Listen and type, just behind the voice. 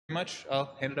Much.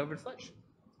 I'll hand it over to Fletcher.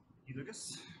 Hey,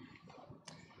 Lucas.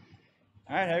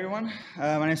 All right, everyone.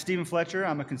 My name is Stephen Fletcher.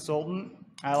 I'm a consultant.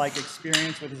 I like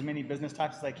experience with as many business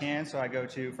types as I can, so I go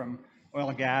from oil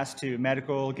and gas to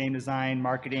medical, game design,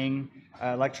 marketing,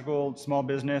 electrical, small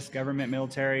business, government,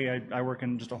 military. I work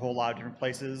in just a whole lot of different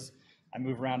places. I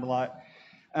move around a lot.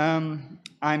 I'm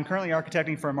currently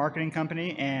architecting for a marketing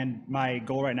company, and my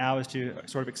goal right now is to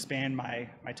sort of expand my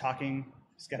talking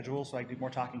schedule, so I do more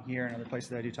talking here and other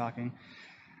places that I do talking.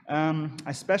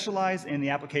 I specialize in the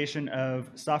application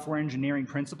of software engineering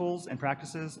principles and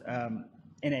practices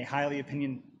in a highly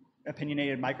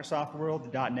opinionated Microsoft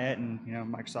world, the .NET, and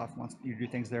Microsoft wants you to do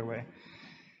things their way.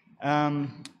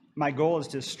 My goal is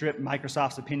to strip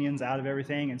Microsoft's opinions out of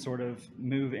everything and sort of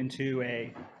move into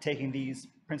taking these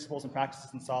principles and practices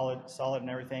and solid and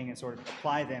everything and sort of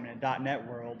apply them in a .NET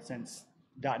world, since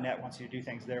 .NET wants you to do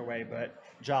things their way, but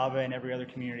Java and every other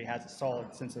community has a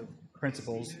solid sense of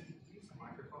principles.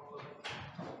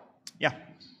 Yeah.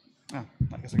 Oh,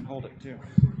 I guess I can hold it too.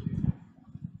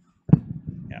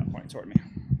 Yeah, pointing toward me.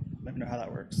 Let me know how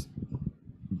that works.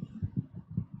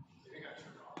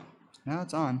 Now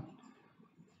it's on.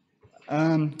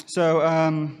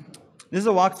 This is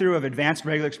a walkthrough of advanced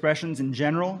regular expressions in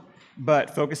general,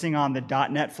 but focusing on the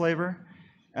 .NET flavor.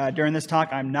 During this talk,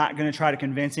 I'm not going to try to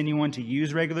convince anyone to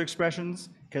use regular expressions,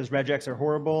 because regex are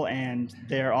horrible and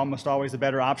they're almost always a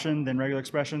better option than regular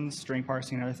expressions, string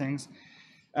parsing and other things.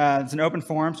 It's an open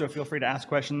forum, so feel free to ask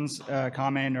questions,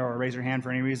 comment, or raise your hand for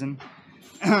any reason.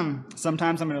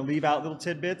 Sometimes I'm going to leave out little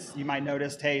tidbits. You might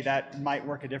notice, hey, that might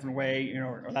work a different way,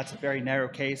 or that's a very narrow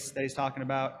case that he's talking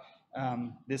about.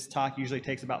 This talk usually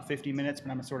takes about 50 minutes,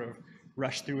 but I'm going to sort of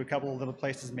rush through a couple of little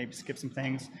places, maybe skip some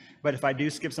things. But if I do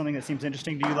skip something that seems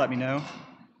interesting to you, let me know.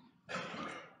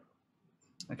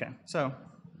 Okay, so.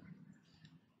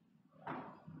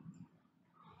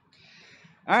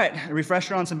 All right, a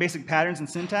refresher on some basic patterns and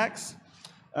syntax.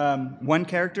 One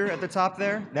character at the top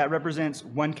there, that represents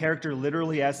one character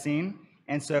literally as seen.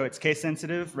 And so it's case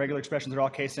sensitive. Regular expressions are all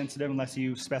case sensitive unless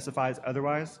you specify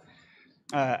otherwise.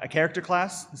 A character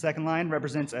class, the second line,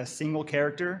 represents a single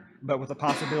character, but with the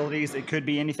possibilities it could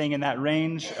be anything in that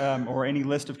range or any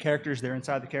list of characters that are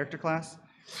inside the character class.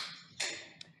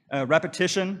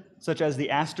 Repetition, such as the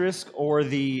asterisk or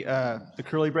the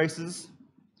curly braces.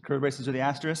 The curly braces are the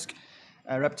asterisk.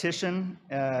 Repetition,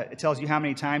 it tells you how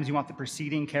many times you want the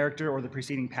preceding character or the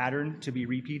preceding pattern to be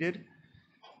repeated.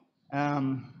 This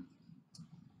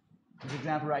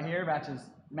example right here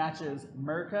matches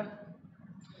America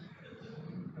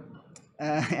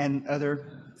and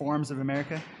other forms of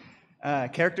America.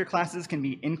 Character classes can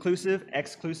be inclusive,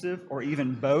 exclusive, or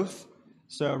even both.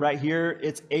 So right here,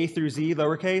 it's A through Z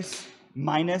lowercase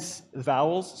minus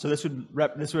vowels. So this would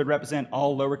represent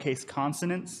all lowercase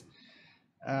consonants.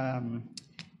 And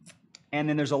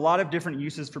then there's a lot of different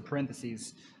uses for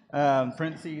parentheses.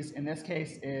 Parentheses in this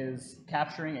case is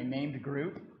capturing a named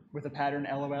group with a pattern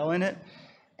LOL in it.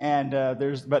 And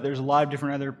there's a lot of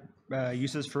different other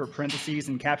uses for parentheses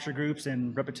and capture groups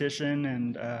and repetition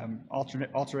and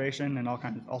alteration and all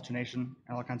kinds of alternation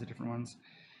and all kinds of different ones.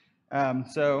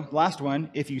 So last one,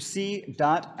 if you see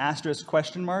dot asterisk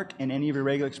question mark in any of your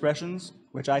regular expressions,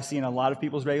 which I see in a lot of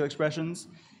people's regular expressions,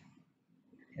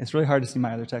 it's really hard to see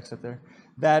my other text up there.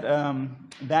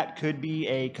 That could be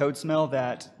a code smell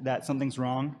that something's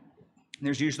wrong.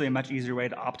 There's usually a much easier way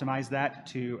to optimize that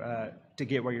to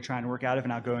get what you're trying to work out of,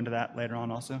 and I'll go into that later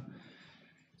on also.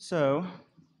 So,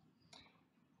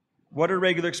 what are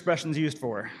regular expressions used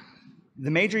for?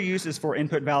 The major use is for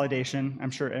input validation.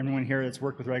 I'm sure everyone here that's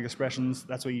worked with regular expressions,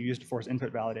 that's what you use it for, is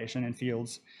input validation in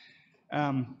fields.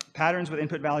 Patterns with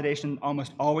input validation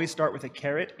almost always start with a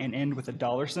caret and end with a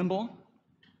dollar symbol.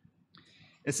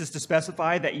 This is to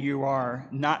specify that you are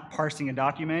not parsing a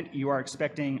document, you are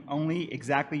expecting only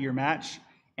exactly your match,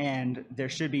 and there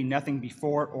should be nothing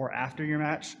before or after your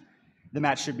match. The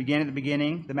match should begin at the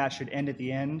beginning, the match should end at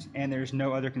the end, and there's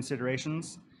no other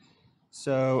considerations.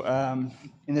 So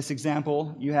in this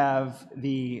example, you have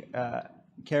the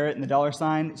caret and the dollar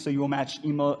sign, so you will match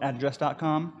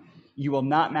email@address.com. You will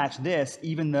not match this,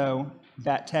 even though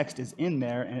that text is in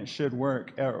there and it should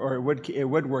work, or it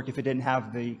would work if it didn't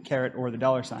have the caret or the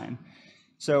dollar sign.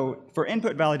 So for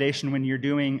input validation, when you're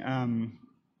doing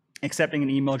accepting an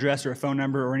email address or a phone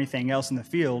number or anything else in the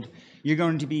field, you're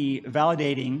going to be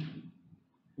validating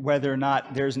whether or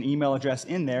not there's an email address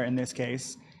in there in this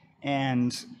case.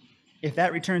 And if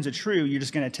that returns a true, you're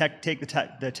just going to take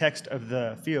the text of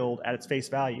the field at its face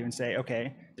value and say,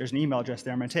 okay, there's an email address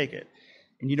there, I'm going to take it.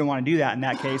 And you don't want to do that in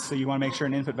that case, so you want to make sure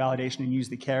in input validation you use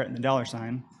the caret and the dollar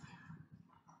sign.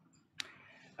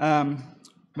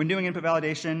 When doing input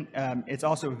validation, it's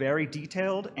also very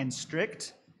detailed and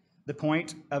strict. The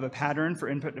point of a pattern for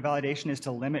input validation is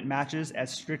to limit matches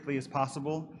as strictly as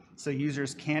possible, so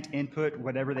users can't input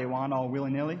whatever they want all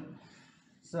willy-nilly.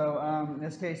 So in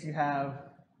this case, you have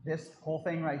this whole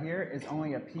thing right here is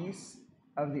only a piece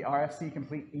of the RFC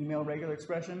complete email regular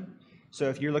expression. So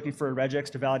if you're looking for a regex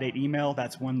to validate email,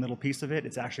 that's one little piece of it.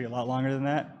 It's actually a lot longer than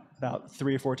that, about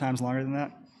 3 or 4 times longer than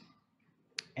that.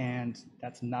 And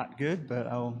that's not good, but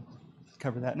I'll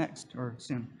cover that next or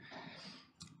soon.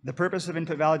 The purpose of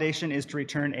input validation is to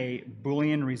return a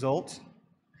Boolean result.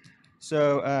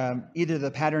 So either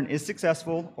the pattern is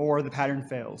successful or the pattern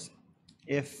fails.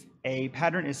 If a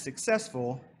pattern is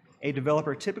successful, a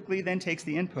developer typically then takes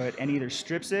the input and either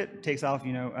strips it, takes off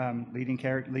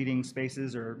leading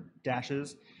spaces or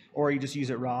dashes, or you just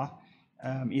use it raw.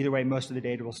 Either way, most of the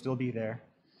data will still be there.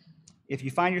 If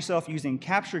you find yourself using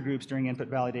capture groups during input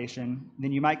validation,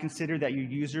 then you might consider that your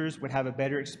users would have a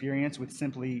better experience with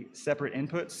simply separate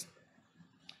inputs.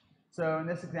 So in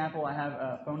this example, I have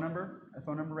a phone number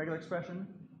regular expression,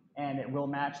 and it will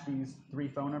match these 3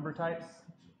 phone number types.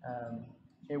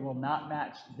 It will not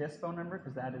match this phone number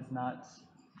because that is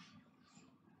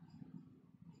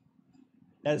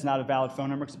not a valid phone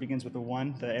number because it begins with a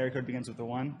 1. The area code begins with a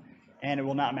 1. And it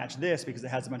will not match this because it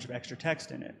has a bunch of extra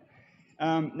text in it.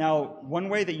 Now, one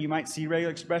way that you might see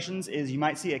regular expressions is you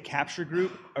might see a capture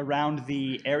group around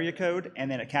the area code and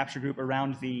then a capture group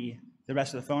around the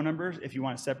rest of the phone numbers if you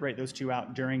want to separate those 2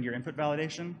 out during your input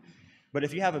validation. But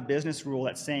if you have a business rule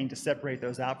that's saying to separate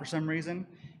those out for some reason,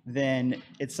 then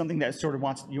it's something that sort of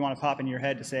you want to pop in your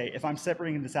head to say, if I'm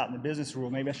separating this out in the business rule,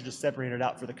 maybe I should just separate it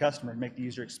out for the customer and make the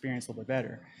user experience a little bit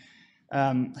better.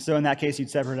 So in that case, you'd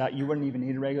separate it out. You wouldn't even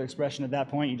need a regular expression at that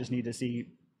point. You just need to see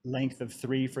length of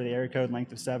 3 for the area code,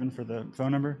 length of 7 for the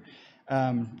phone number.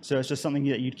 So it's just something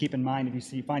that you'd keep in mind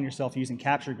if you find yourself using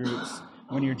capture groups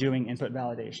when you're doing input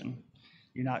validation.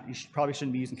 Probably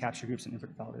shouldn't be using capture groups in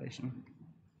input validation.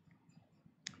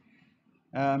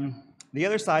 The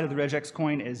other side of the regex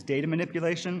coin is data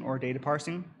manipulation or data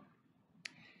parsing.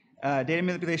 Data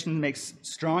manipulation makes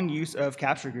strong use of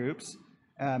capture groups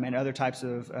and other types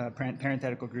of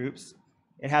parenthetical groups.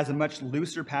 It has a much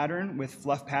looser pattern with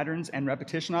fluff patterns and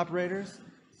repetition operators.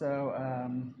 So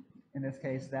in this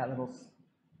case, that little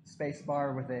space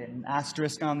bar with an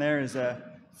asterisk on there is a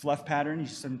fluff pattern. You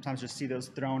sometimes just see those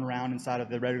thrown around inside of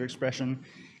the regular expression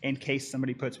in case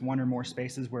somebody puts 1 or more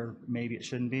spaces where maybe it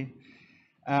shouldn't be.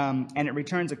 And it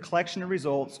returns a collection of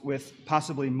results with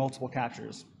possibly multiple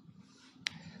captures.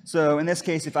 So in this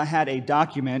case, if I had a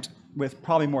document with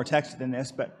probably more text than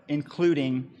this, but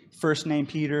including first name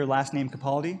Peter, last name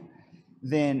Capaldi,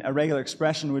 then a regular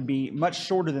expression would be much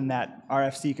shorter than that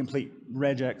RFC complete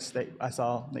regex that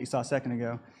you saw a second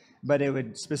ago. But it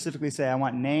would specifically say I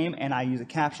want name, and I use a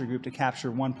capture group to capture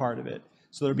one part of it.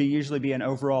 So there would usually be an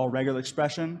overall regular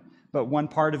expression, but one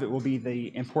part of it will be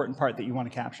the important part that you want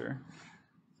to capture.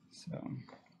 So,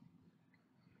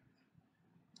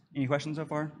 any questions so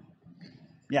far?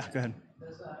 Yeah, go ahead.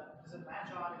 Does it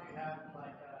match on if you have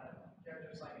like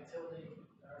characters like a tilde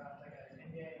or like an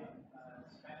NDA on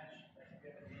Spanish that you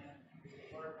have at the end?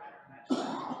 Or a pattern match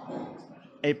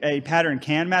that? A pattern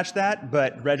can match that,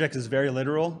 but regex is very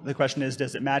literal. The question is,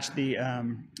 does it match the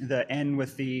N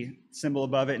with the symbol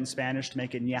above it in Spanish to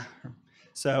make it yeah?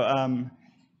 So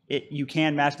you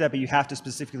can match that, but you have to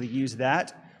specifically use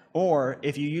that. Or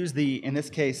if you use in this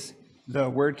case, the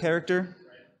word character,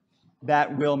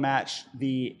 that will match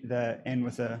the N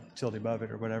with a tilde above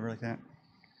it or whatever like that.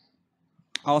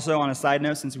 Also, on a side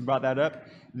note, since we brought that up,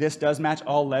 this does match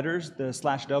all letters, the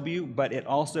 /W, but it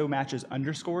also matches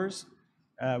underscores,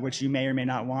 which you may or may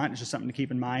not want. It's just something to keep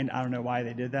in mind. I don't know why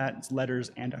they did that. It's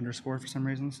letters and underscore for some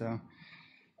reason. So,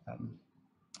 all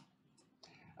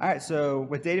right, so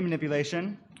with data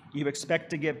manipulation, you expect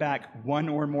to get back 1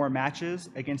 or more matches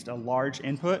against a large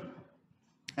input.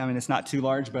 I mean, it's not too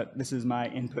large, but this is my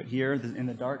input here in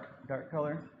the dark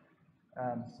color.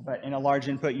 But in a large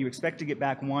input, you expect to get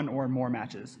back 1 or more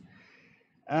matches.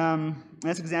 In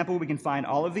this example, we can find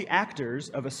all of the actors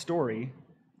of a story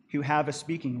who have a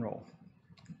speaking role.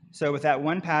 So with that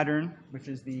one pattern, which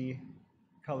is the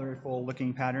colorful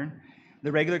looking pattern,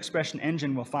 the regular expression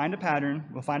engine will find a pattern,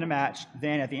 will find a match,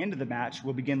 then at the end of the match,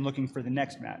 we'll begin looking for the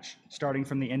next match, starting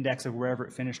from the index of wherever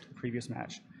it finished the previous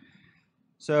match.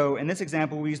 So in this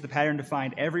example, we use the pattern to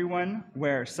find everyone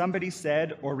where somebody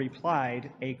said or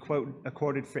replied a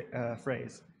quoted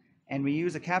phrase. And we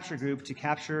use a capture group to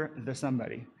capture the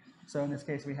somebody. So in this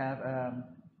case, we have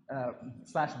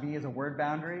 /B as a word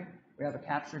boundary. We have a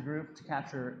capture group to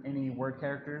capture any word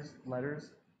characters,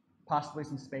 letters, possibly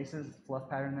some spaces, fluff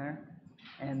pattern there.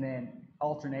 And then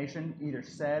alternation, either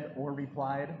said or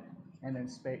replied, and then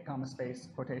comma space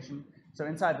quotation. So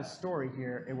inside the story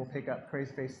here, it will pick up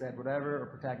crazy face said whatever, or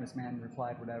protagonist man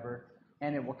replied whatever,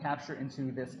 and it will capture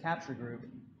into this capture group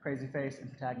crazy face and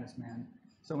protagonist man.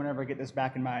 So whenever I get this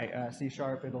back in my C#,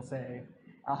 it'll say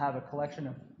I'll have a collection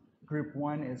of group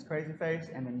 1 is crazy face,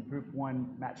 and then group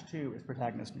 1 match 2 is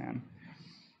protagonist man.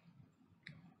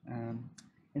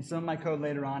 In some of my code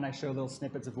later on, I show little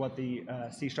snippets of what the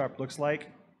C# looks like,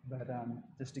 but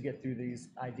just to get through these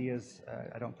ideas,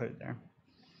 I don't put it there.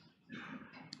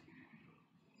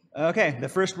 Okay, the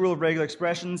first rule of regular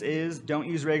expressions is don't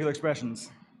use regular expressions.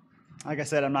 Like I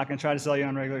said, I'm not going to try to sell you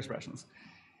on regular expressions.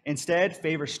 Instead,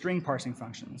 favor string parsing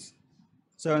functions.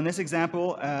 So in this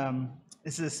example,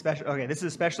 this is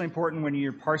especially important when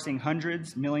you're parsing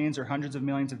hundreds, millions, or hundreds of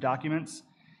millions of documents.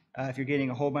 If you're getting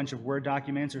a whole bunch of Word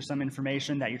documents or some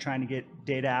information that you're trying to get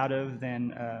data out of,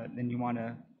 then you want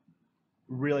to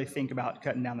really think about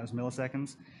cutting down those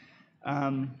milliseconds.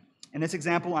 In this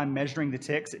example, I'm measuring the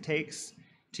ticks it takes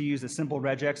to use a simple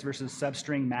regex versus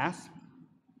substring math.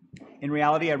 In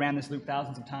reality, I ran this loop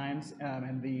thousands of times,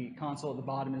 and the console at the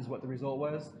bottom is what the result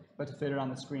was. But to fit it on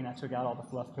the screen, I took out all the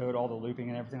fluff code, all the looping,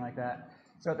 and everything like that.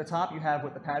 So at the top, you have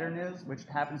what the pattern is, which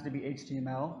happens to be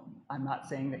HTML. I'm not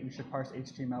saying that you should parse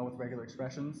HTML with regular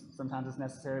expressions. Sometimes it's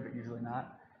necessary, but usually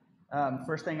not.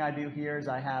 First thing I do here is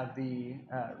I have the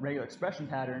regular expression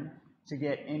pattern to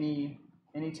get any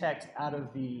text out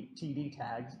of the TD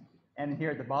tags. And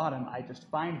here at the bottom, I just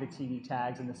find the TD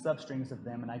tags and the substrings of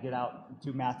them, and I get out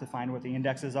do math to find what the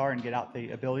indexes are and get out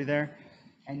the ability there.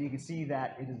 And you can see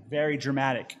that it is very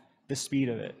dramatic, the speed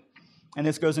of it. And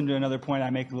this goes into another point I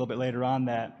make a little bit later on,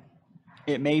 that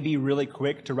it may be really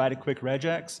quick to write a quick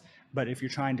regex, but if you're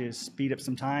trying to speed up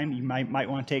some time, you might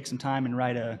want to take some time and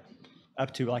write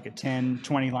up to like a 10,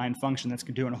 20-line function that's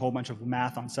doing a whole bunch of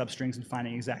math on substrings and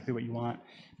finding exactly what you want,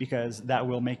 because that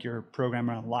will make your program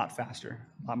run a lot faster,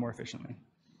 a lot more efficiently.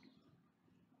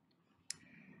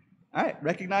 All right,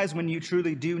 recognize when you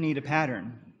truly do need a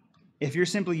pattern. If you're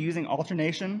simply using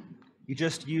alternation, you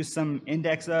just use some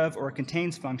index of or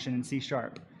contains function in C#.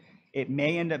 It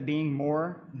may end up being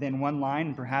more than one line,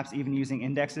 and perhaps even using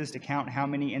indexes to count how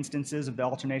many instances of the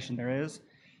alternation there is.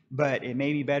 But it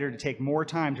may be better to take more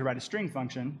time to write a string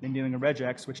function than doing a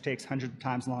regex, which takes hundreds of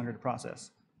times longer to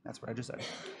process. That's what I just said.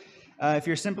 If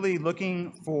you're simply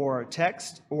looking for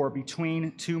text or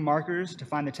between two markers, to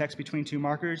find the text between two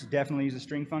markers, definitely use a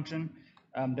string function.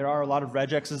 There are a lot of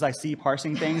regexes I see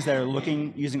parsing things that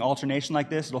are using alternation like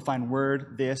this. It'll find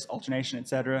word, this, alternation,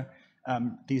 etc.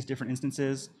 These different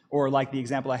instances. Or like the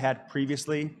example I had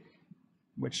previously,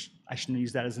 which I shouldn't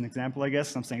use that as an example, I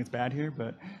guess. I'm saying it's bad here,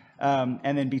 but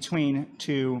and then between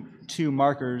two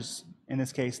markers, in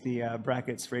this case the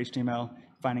brackets for HTML,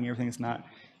 finding everything that's not.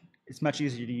 It's much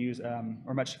easier to use,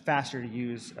 or much faster to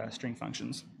use string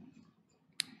functions.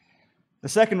 The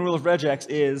second rule of regex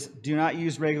is do not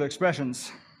use regular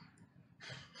expressions.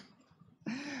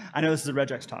 I know this is a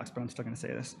regex talk, but I'm still going to say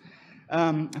this.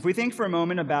 If we think for a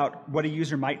moment about what a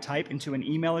user might type into an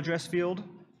email address field,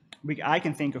 I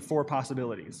can think of 4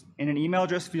 possibilities. In an email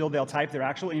address field, they'll type their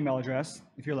actual email address,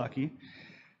 if you're lucky.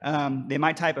 They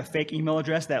might type a fake email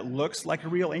address that looks like a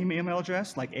real email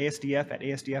address, like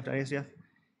asdf@asdf.asdf.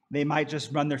 They might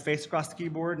just run their face across the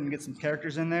keyboard and get some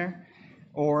characters in there.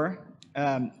 Or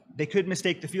they could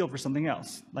mistake the field for something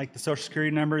else, like the social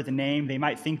security number, the name. They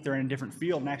might think they're in a different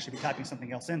field and actually be typing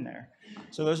something else in there.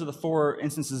 So those are the 4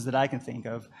 instances that I can think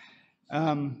of.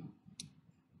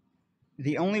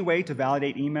 The only way to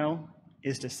validate email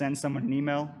is to send someone an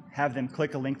email, have them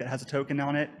click a link that has a token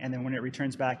on it, and then when it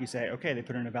returns back, you say, okay, they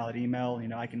put in a valid email,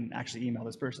 I can actually email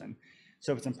this person.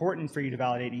 So if it's important for you to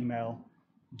validate email,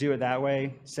 do it that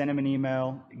way, send them an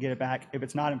email, get it back. If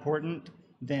it's not important,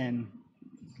 then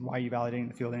why are you validating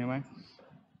the field anyway?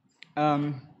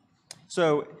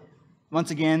 So once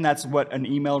again, that's what an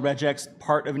email regex,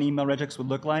 part of an email regex would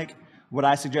look like. What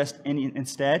I suggest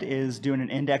instead is doing an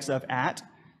index of @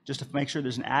 just to make sure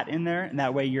there's an @ in there, and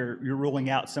that way you're ruling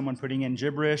out someone putting in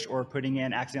gibberish or putting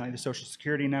in accidentally the social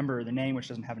security number or the name, which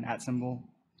doesn't have an @ symbol.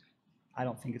 I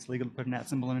don't think it's legal to put an @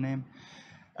 symbol in a name.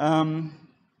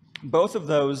 Both of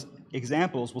those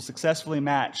examples will successfully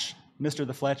match Mr.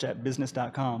 the Fletch at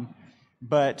business.com,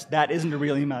 but that isn't a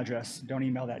real email address. Don't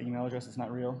email that email address, it's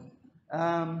not real.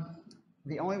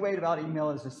 The only way to validate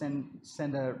email is to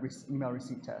send a email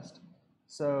receipt test.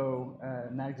 So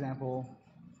in that example,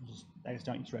 I just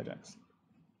don't use regex.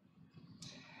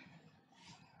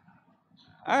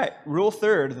 All right,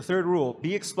 the third rule,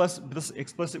 be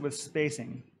explicit with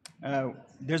spacing.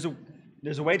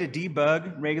 there's a way to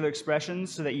debug regular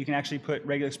expressions so that you can actually put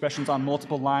regular expressions on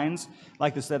multiple lines.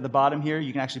 Like this at the bottom here,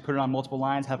 you can actually put it on multiple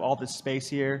lines, have all this space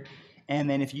here. And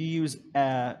then if you use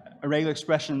a regular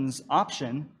expressions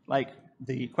option, like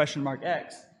the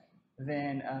 $X,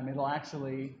 then it'll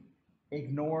actually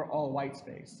ignore all white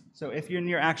space. So if you're in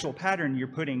your actual pattern, you're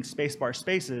putting spacebar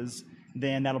spaces,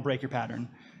 then that'll break your pattern.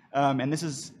 And this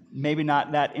is maybe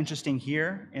not that interesting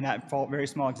here in that very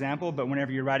small example, but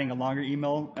whenever you're writing a longer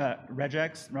email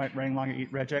regex, writing longer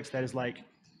regex that is like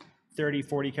 30,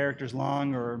 40 characters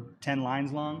long or 10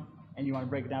 lines long, and you want to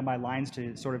break it down by lines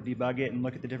to sort of debug it and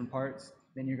look at the different parts,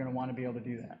 then you're going to want to be able to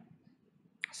do that.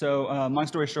 So long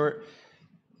story short,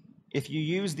 if you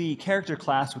use the character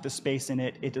class with a space in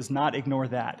it, it does not ignore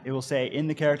that. It will say in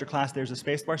the character class there's a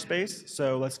spacebar space,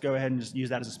 so let's go ahead and just use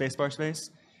that as a spacebar space.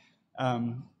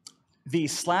 The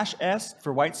 /s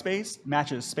for white space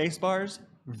matches spacebars,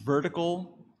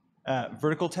 vertical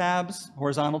tabs,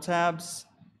 horizontal tabs,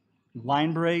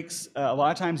 line breaks. A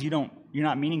lot of times you're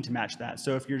not meaning to match that.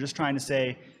 So if you're just trying to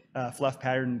say fluff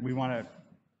pattern, we want to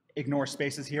ignore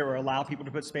spaces here or allow people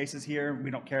to put spaces here. We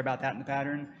don't care about that in the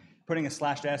pattern. Putting a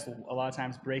 /s will a lot of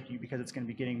times break you because it's going to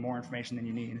be getting more information than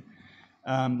you need.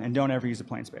 And don't ever use a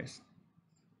plain space.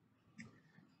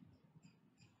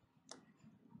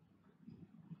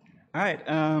 All right,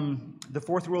 the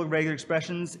fourth rule of regular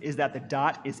expressions is that the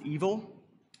dot is evil.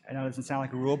 I know it doesn't sound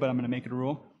like a rule, but I'm going to make it a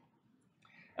rule.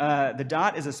 The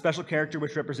dot is a special character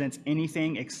which represents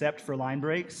anything except for line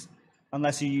breaks,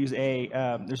 unless you use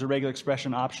there's a regular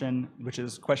expression option, which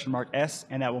is $S,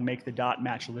 and that will make the dot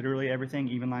match literally everything,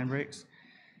 even line breaks.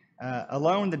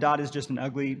 Alone, the dot is just an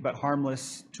ugly but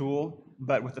harmless tool,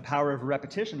 but with the power of a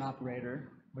repetition operator,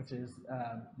 which is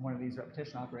one of these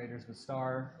repetition operators with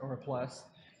star or a plus,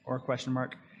 or a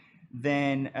 $,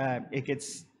 then it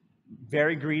gets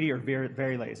very greedy or very,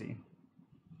 very lazy.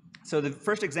 So the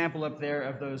first example up there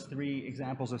of those three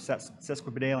examples of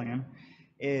sesquipedalian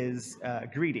is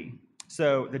greedy.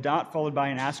 So the dot followed by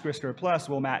an asterisk or a plus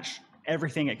will match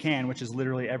everything it can, which is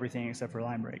literally everything except for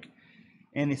line break.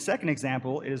 In the second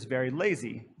example, it is very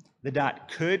lazy. The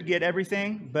dot could get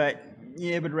everything, but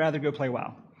it would rather go play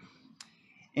WoW.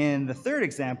 In the third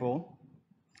example,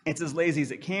 it's as lazy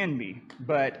as it can be,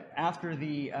 but after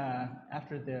the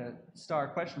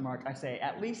star ? I say,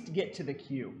 at least get to the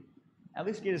Q. At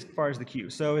least get as far as the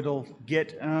Q. So it'll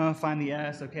get, find the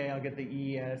S, okay, I'll get the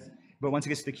E, S, but once it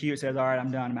gets to the Q, it says, all right, I'm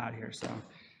done, I'm out of here. So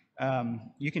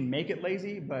you can make it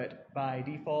lazy, but by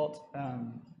default,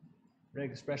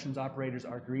 regular expressions operators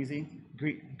are greedy.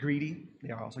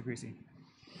 They are also greasy.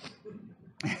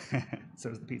 So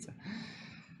is the pizza.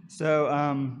 So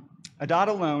a dot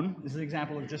alone, this is an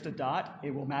example of just a dot.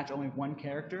 It will match only one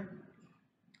character.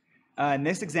 In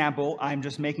this example, I'm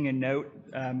just making a note,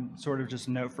 sort of just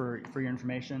a note for your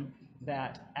information,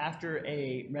 that after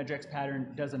a regex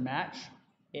pattern does a match,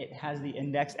 it has the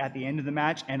index at the end of the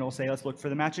match, and it will say, let's look for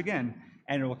the match again.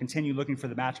 And it will continue looking for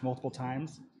the match multiple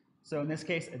times. So in this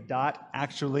case, a dot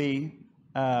actually,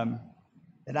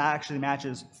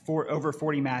 matches over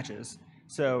 40 matches.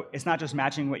 So it's not just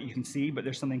matching what you can see, but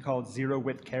there's something called zero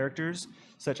width characters,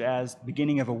 such as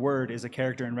beginning of a word is a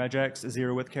character in regex, a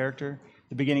zero width character.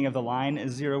 The beginning of the line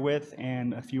is zero width,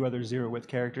 and a few other zero width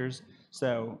characters.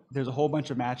 So there's a whole bunch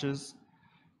of matches.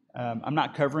 I'm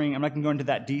not going to go into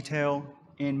that detail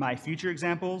in my future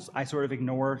examples. I sort of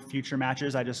ignore future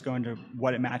matches. I just go into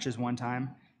what it matches one time,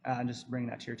 and just bring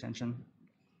that to your attention.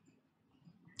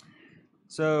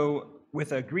 So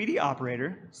with a greedy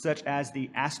operator, such as the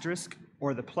asterisk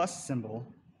or the plus symbol,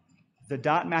 the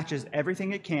dot matches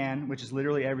everything it can, which is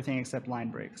literally everything except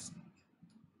line breaks.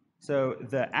 So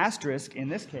the asterisk, in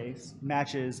this case,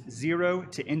 matches 0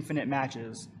 to infinite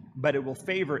matches, but it will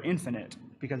favor infinite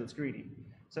because it's greedy.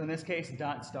 So in this case,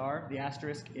 dot star, the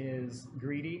asterisk is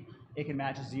greedy. It can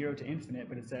match 0 to infinite,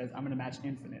 but it says, I'm going to match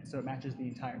infinite, so it matches the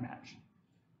entire match.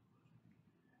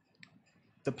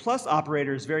 The plus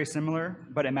operator is very similar,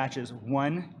 but it matches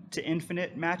 1 to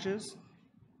infinite matches.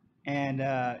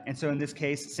 And so in this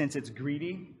case, since it's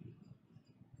greedy,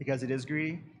 because it is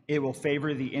greedy, it will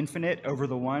favor the infinite over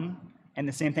the 1. And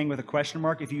the same thing with a question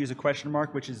mark. If you use a question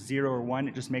mark, which is 0 or 1,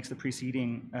 it just makes the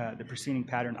preceding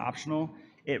pattern optional.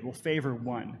 It will favor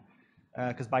 1,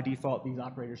 because by default, these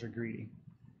operators are greedy.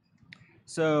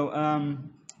 So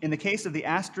in the case of the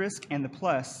asterisk and the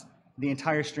plus, the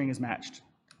entire string is matched.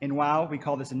 In WoW, we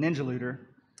call this a ninja looter,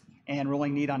 and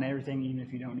rolling need on everything, even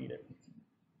if you don't need it.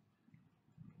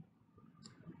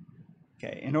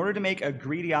 Okay, in order to make a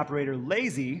greedy operator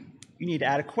lazy, you need to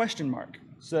add a question mark.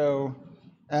 So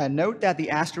note that the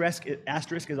asterisk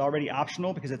is already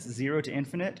optional because it's 0 to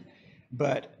infinite,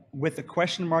 but with the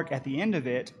question mark at the end of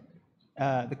it,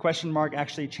 the question mark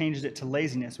actually changes it to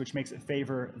laziness, which makes it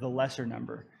favor the lesser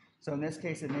number. So in this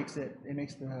case, it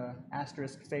makes the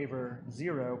asterisk favor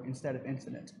 0 instead of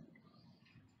infinite.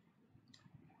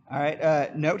 All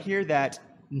right, note here that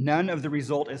none of the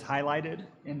result is highlighted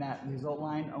in that result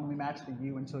line, only match the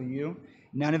U until U.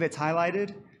 None of it's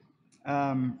highlighted.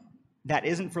 That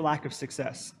isn't for lack of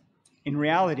success. In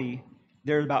reality,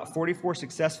 there are about 44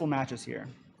 successful matches here.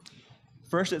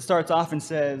 First, it starts off and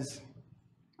says,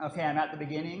 okay, I'm at the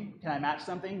beginning. Can I match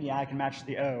something? Yeah, I can match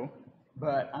the O,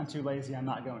 but I'm too lazy, I'm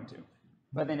not going to.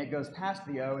 But then it goes past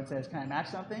the O and says, can I match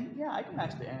something? Yeah, I can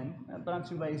match the N, but I'm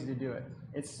too lazy to do it.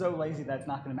 It's so lazy that it's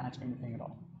not going to match anything at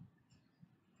all.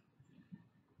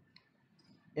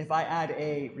 If I add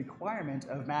a requirement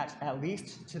of match at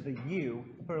least to the U,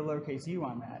 put a lowercase u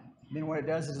on that, then what it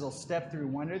does is it'll step through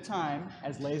one at a time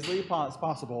as lazily as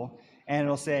possible, and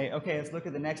it'll say, okay, let's look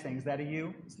at the next thing. Is that a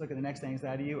U? Let's look at the next thing. Is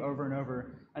that a U? Over and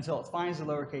over until it finds the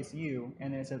lowercase u,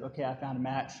 and then it says, okay, I found a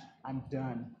match. I'm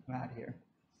done. I'm out of here.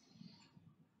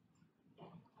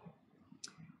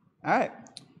 All right.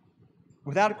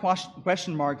 Without a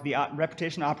question mark, the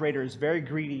repetition operator is very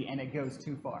greedy, and it goes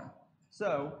too far.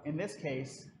 So in this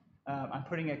case, I'm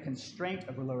putting a constraint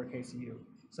of a lowercase u.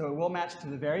 So it will match to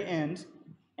the very end,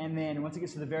 and then once it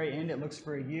gets to the very end, it looks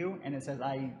for a u, and it says,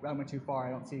 I went too far,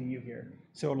 I don't see a u here.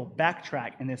 So it'll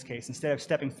backtrack in this case. Instead of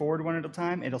stepping forward one at a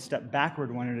time, it'll step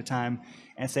backward one at a time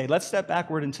and say, let's step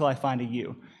backward until I find a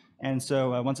u. And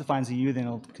so once it finds a u, then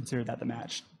it'll consider that the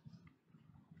match.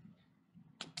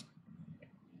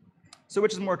 So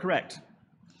which is more correct?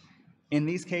 In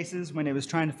these cases, when it was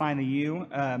trying to find the U,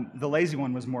 the lazy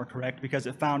one was more correct because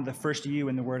it found the first U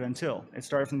in the word until. It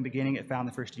started from the beginning, it found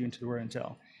the first U into the word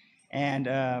until.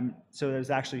 And so it was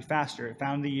actually faster. It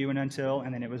found the U in until,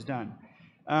 and then it was done.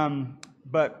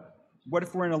 But what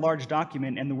if we're in a large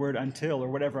document and the word until, or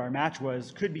whatever our match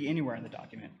was, could be anywhere in the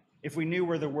document? If we knew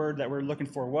where the word that we're looking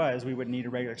for was, we wouldn't need a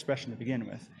regular expression to begin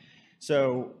with.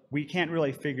 So we can't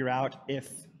really figure out if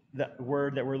the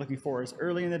word that we're looking for is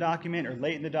early in the document or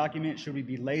late in the document. Should we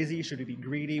be lazy? Should we be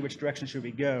greedy? Which direction should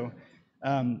we go?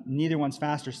 Neither one's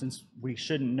faster since we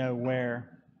shouldn't know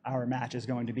where our match is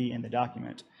going to be in the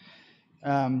document.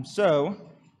 So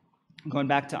going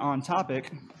back to on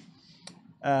topic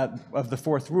of the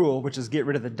fourth rule, which is get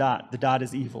rid of the dot. The dot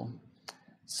is evil.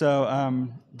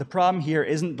 So the problem here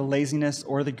isn't the laziness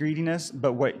or the greediness,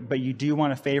 but you do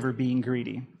want to favor being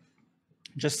greedy,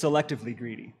 just selectively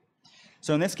greedy.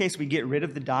 So in this case, we get rid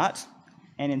of the dot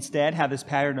and instead have this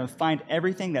pattern of find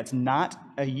everything that's not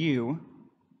a U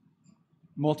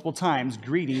multiple times,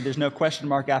 greedy. There's no question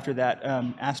mark after that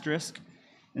asterisk.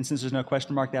 And since there's no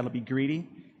question mark, that'll be greedy.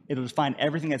 It'll just find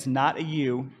everything that's not a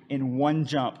U in one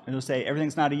jump. It'll say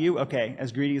everything's not a U, okay,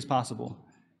 as greedy as possible.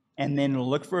 And then it'll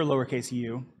look for a lowercase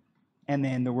u, and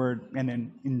then the word, and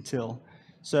then until.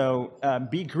 So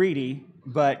be greedy,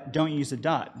 but don't use a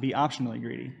dot. Be optionally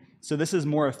greedy. So this is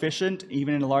more efficient,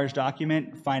 even in a large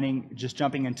document, just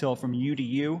jumping until from U to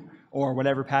U, or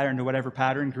whatever pattern to whatever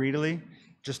pattern greedily.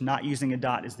 Just not using a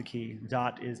dot is the key.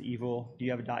 Dot is evil. Do you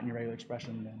have a dot in your regular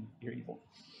expression, then you're evil.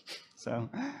 So,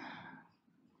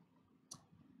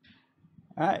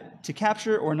 all right, to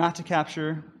capture or not to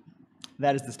capture,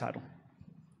 that is this title.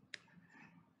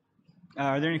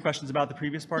 Are there any questions about the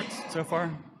previous parts so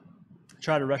far?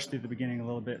 Try to rush through the beginning a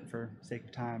little bit for sake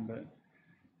of time, but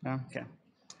no? Okay.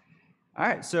 All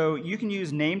right, so you can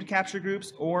use named capture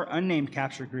groups or unnamed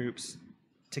capture groups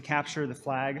to capture the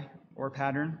flag or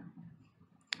pattern.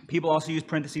 People also use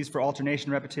parentheses for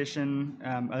alternation, repetition,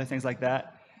 other things like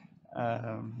that.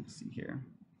 Let's see here.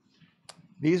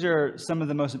 These are some of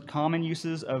the most common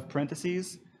uses of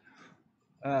parentheses.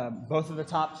 Both of the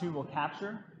top two will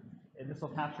capture. This will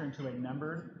capture into a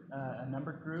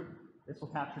numbered group. This will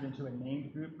capture into a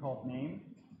named group called name.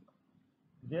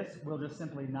 This will just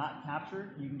simply not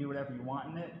capture. You can do whatever you want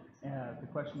in it. The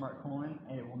question mark colon,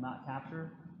 and it will not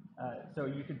capture. So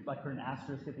you could like put an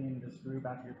asterisk at the end of this group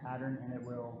after your pattern, and it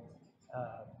will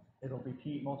it'll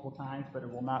repeat multiple times, but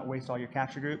it will not waste all your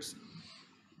capture groups.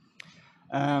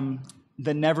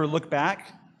 The never look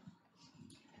back.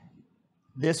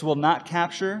 This will not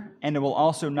capture, and it will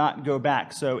also not go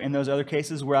back. So in those other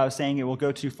cases where I was saying it will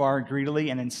go too far greedily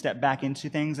and then step back into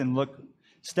things and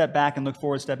step back and look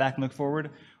forward, step back and look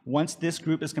forward. Once this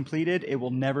group is completed, it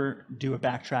will never do a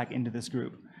backtrack into this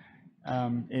group.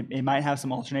 It might have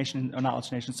some alternation, or not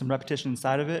alternation, some repetition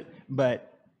inside of it, but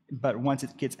once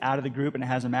it gets out of the group and it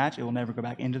has a match, it will never go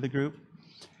back into the group.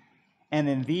 And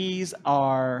then these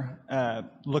are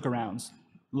look-arounds.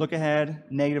 Look ahead,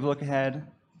 negative look ahead,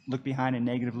 look behind, and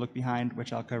negative look behind,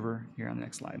 which I'll cover here on the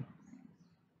next slide.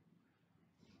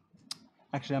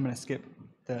 Actually, I'm going to skip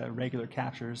the regular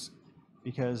captures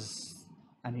because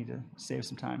I need to save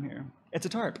some time here. It's a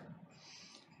tarp.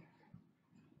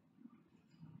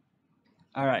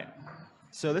 All right,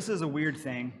 so this is a weird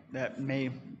thing that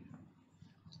may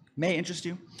interest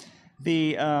you.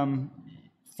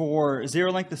 For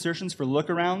zero-length assertions for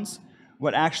lookarounds,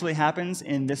 what actually happens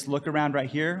in this lookaround right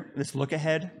here, this look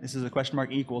ahead, this is a question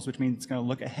mark equals, which means it's going to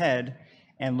look ahead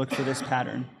and look for this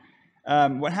pattern.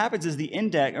 What happens is the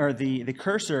index or the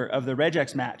cursor of the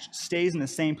regex match stays in the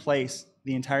same place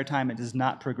the entire time. It does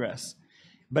not progress.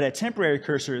 But a temporary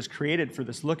cursor is created for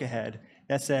this look ahead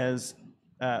that says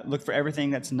look for everything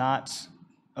that's not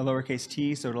a lowercase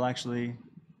t, so it'll actually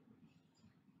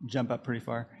jump up pretty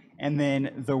far. And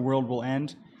then the world will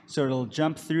end. So it'll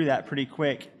jump through that pretty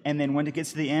quick. And then when it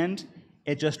gets to the end,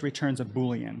 it just returns a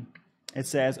Boolean. It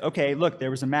says, okay, look, there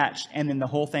was a match. And then the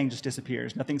whole thing just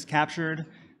disappears. Nothing's captured.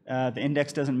 The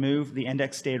index doesn't move. The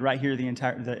index stayed right here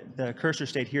the cursor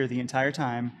stayed here the entire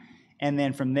time. And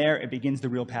then from there, it begins the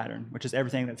real pattern, which is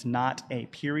everything that's not a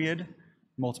period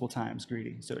multiple times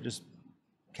greedy. So it just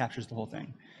captures the whole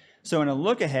thing. So in a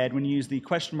look ahead, when you use the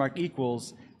question mark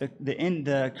equals,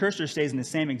 the cursor stays in the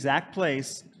same exact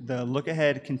place, the look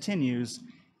ahead continues,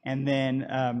 and then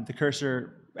the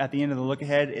cursor at the end of the look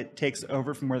ahead, it takes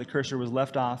over from where the cursor was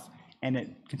left off, and it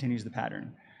continues the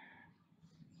pattern.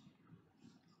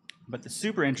 But the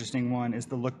super interesting one is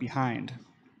the look behind.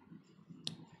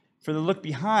 For the look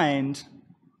behind,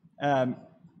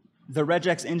 the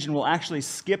regex engine will actually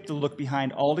skip the look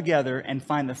behind altogether and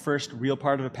find the first real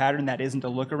part of a pattern that isn't a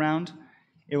look around.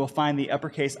 It will find the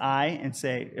uppercase I and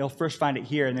say, it'll first find it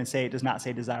here and then say it does not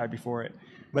say desired before it.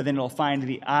 But then it'll find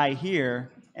the I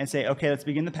here and say, okay, let's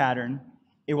begin the pattern.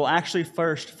 It will actually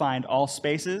first find all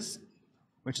spaces,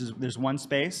 which is there's one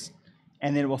space,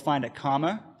 and then it will find a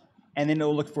comma, and then it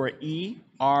will look for E,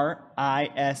 R, I,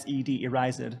 S, E, D,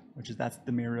 erised, which is that's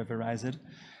the mirror of erised.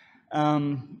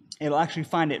 It'll actually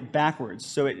find it backwards.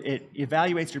 So it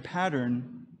evaluates your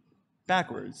pattern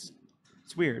backwards.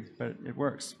 It's weird, but it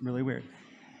works really weird.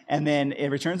 And then it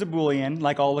returns a Boolean,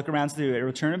 like all lookarounds do. It'll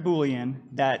return a Boolean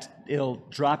that it'll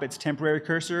drop its temporary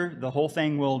cursor. The whole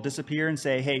thing will disappear and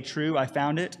say, hey, true, I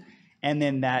found it. And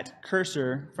then that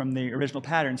cursor from the original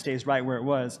pattern stays right where it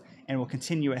was and will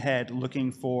continue ahead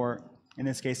looking for, in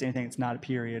this case, anything that's not a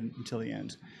period until the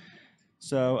end.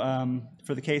 So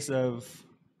for the case of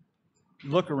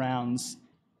lookarounds,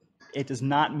 it does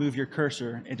not move your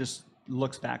cursor. It just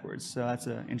looks backwards. So that's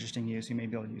an interesting use. You may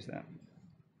be able to use that.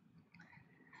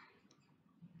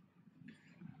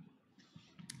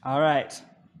 All right.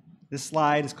 This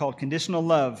slide is called Conditional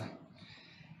Love.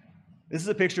 This is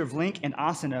a picture of Link and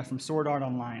Asuna from Sword Art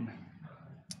Online.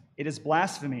 It is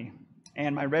blasphemy,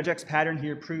 and my regex pattern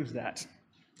here proves that.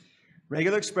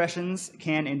 Regular expressions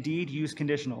can indeed use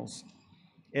conditionals.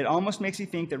 It almost makes you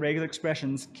think that regular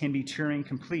expressions can be Turing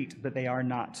complete, but they are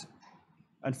not.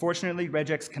 Unfortunately,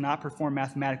 regex cannot perform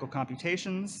mathematical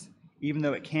computations, even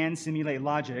though it can simulate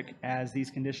logic, as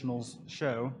these conditionals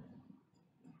show.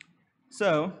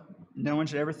 So, no one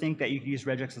should ever think that you can use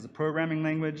regex as a programming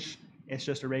language. It's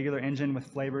just a regular engine with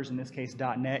flavors, in this case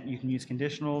 .NET. You can use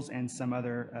conditionals, and some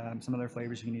other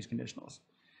flavors you can use conditionals.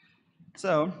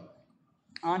 So,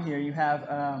 on here you have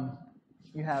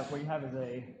what you have is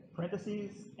a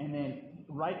parentheses, and then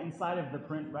right inside of the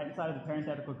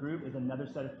parenthetical group is another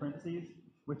set of parentheses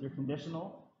with your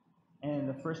conditional, and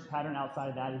the first pattern outside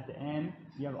of that is the N.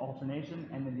 You have alternation,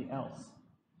 and then the else.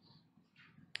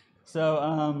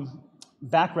 So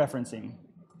back referencing.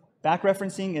 Back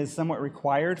referencing is somewhat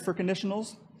required for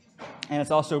conditionals, and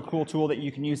it's also a cool tool that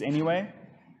you can use anyway.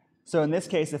 So in this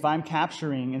case, if I'm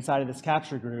capturing inside of this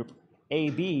capture group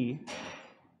AB,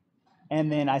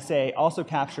 and then I say also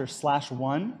capture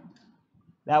 /1,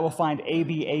 that will find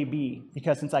AB,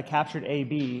 because since I captured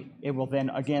AB, it will then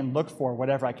again look for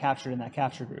whatever I captured in that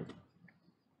capture group.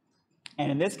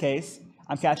 And in this case,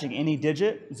 I'm catching any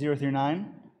digit, 0 through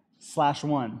 9,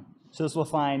 /1. So this will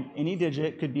find any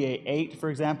digit, could be a 8, for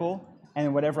example, and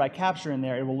then whatever I capture in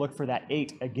there, it will look for that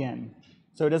 8 again.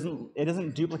 So it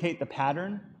doesn't duplicate the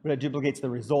pattern, but it duplicates the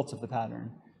results of the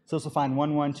pattern. So this will find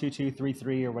 1, 1, 2, 2, 3,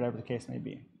 3, or whatever the case may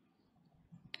be.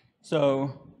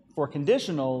 So for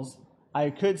conditionals, I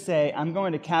could say I'm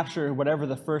going to capture whatever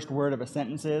the first word of a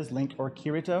sentence is, link or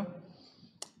kirito,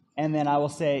 and then I will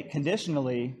say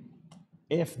conditionally,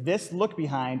 if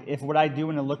what I do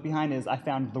in a look behind is I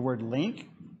found the word link,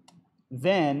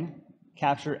 then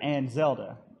capture and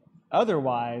Zelda.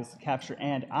 Otherwise, capture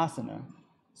and Asuna.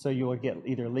 So you will get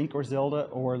either Link or Zelda,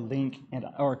 or Link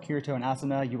or Kirito and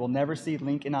Asuna. You will never see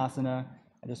Link and Asuna.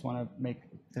 I just want to make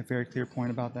a very clear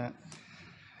point about that.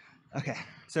 Okay,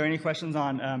 so any questions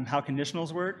on how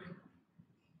conditionals work?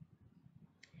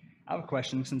 I have a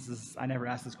question since I never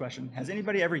asked this question. Has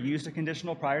anybody ever used a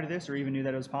conditional prior to this or even knew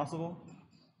that it was possible?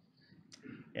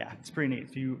 Yeah, it's pretty neat.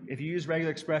 If you use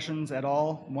regular expressions at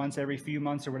all, once every few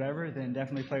months or whatever, then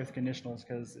definitely play with conditionals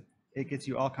because it gets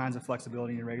you all kinds of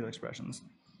flexibility in your regular expressions.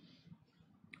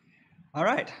 All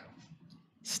right,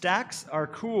 stacks are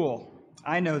cool.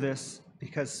 I know this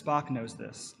because Spock knows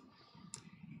this.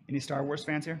 Any Star Wars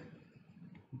fans here?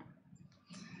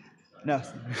 No.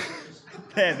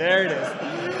 There it is.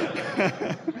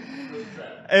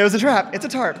 It was a trap. It's a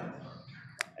tarp.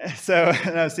 So,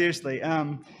 no, seriously.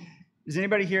 Does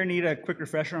anybody here need a quick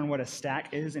refresher on what a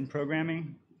stack is in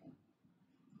programming?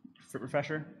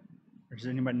 Refresher? Or does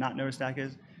anybody not know what a stack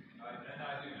is? I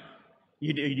do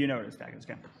know. You do know what a stack is,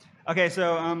 okay. Okay,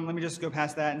 so let me just go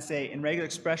past that and say in regular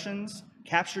expressions,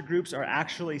 capture groups are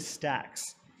actually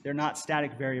stacks. They're not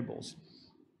static variables.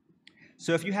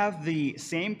 So if you have the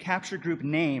same capture group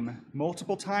name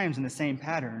multiple times in the same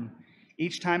pattern,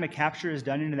 each time a capture is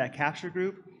done into that capture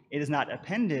group, it is not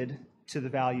appended to the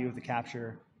value of the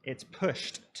capture, it's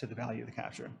pushed to the value of the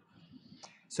capture.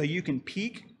 So you can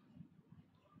push,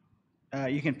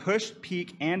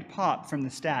 peek, and pop from the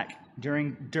stack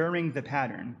during the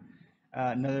pattern.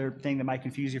 Another thing that might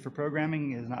confuse you for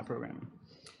programming is not programming.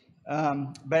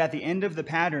 But at the end of the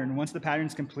pattern, once the pattern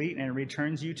is complete and it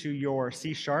returns you to your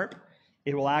C#,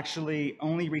 it will actually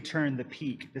only return the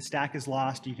peak. The stack is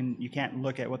lost. You can't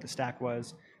look at what the stack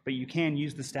was, but you can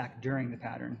use the stack during the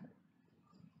pattern.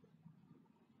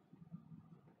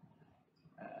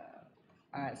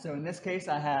 All right, so in this case,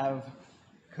 I have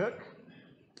cook.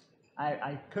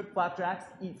 I cook flapjacks,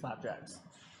 eat flapjacks.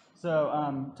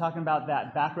 So talking about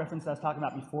that back reference I was talking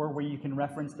about before, where you can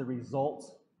reference the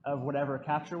result of whatever a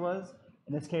capture was.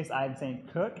 In this case, I'm saying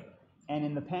cook, and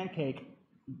in the pancake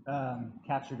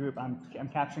capture group, I'm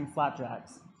capturing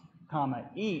flapjacks, comma,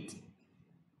 eat,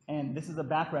 and this is a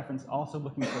back reference also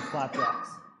looking for flapjacks.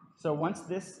 So once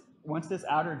this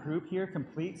outer group here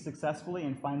completes successfully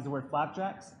and finds the word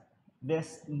flapjacks,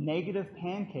 this negative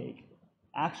pancake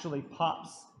actually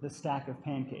pops the stack of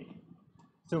pancake.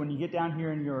 So when you get down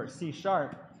here in your C#,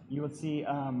 you would see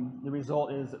the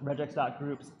result is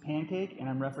regex.groups pancake, and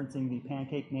I'm referencing the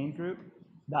pancake name group.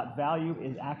 That value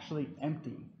is actually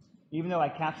empty. Even though I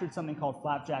captured something called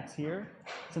flapjacks here,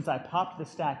 since I popped the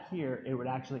stack here, it would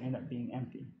actually end up being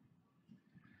empty.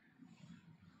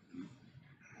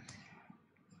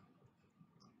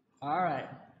 All right,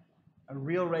 a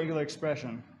real regular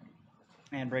expression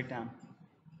and breakdown.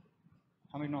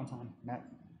 How many on time, Matt?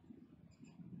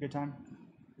 Good time?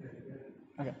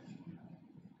 Okay.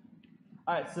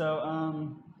 All right,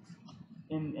 so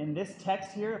in this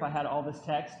text here, if I had all this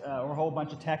text or a whole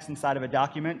bunch of text inside of a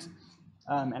document,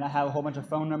 and I have a whole bunch of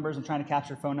phone numbers, I'm trying to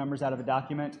capture phone numbers out of a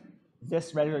document,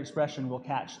 this regular expression will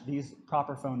catch these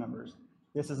proper phone numbers.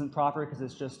 This isn't proper because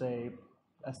it's just a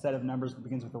set of numbers that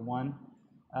begins with a 1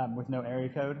 with no area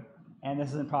code, and this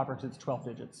isn't proper because it's 12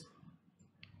 digits.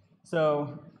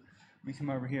 So let me come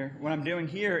over here. What I'm doing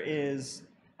here is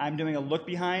I'm doing a look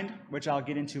behind, which I'll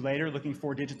get into later, looking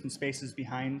for digits and spaces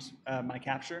behind my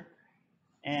capture.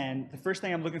 And the first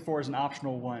thing I'm looking for is an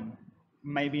optional 1.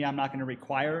 Maybe I'm not going to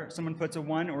require someone puts a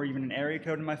 1 or even an area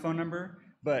code in my phone number,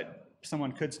 but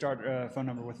someone could start a phone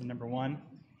number with the number 1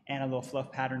 and a little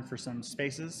fluff pattern for some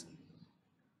spaces.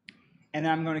 And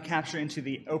then I'm going to capture into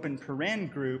the open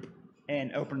paren group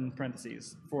and open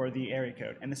parentheses for the area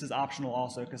code. And this is optional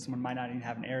also because someone might not even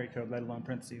have an area code, let alone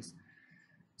parentheses.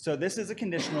 So this is a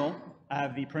conditional. I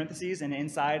have the parentheses, and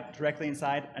inside, directly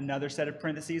inside, another set of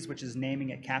parentheses, which is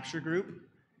naming a capture group.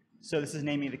 So this is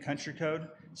naming the country code.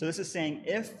 So this is saying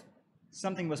if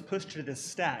something was pushed to this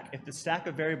stack, if the stack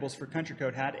of variables for country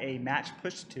code had a match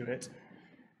pushed to it,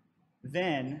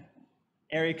 then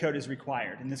area code is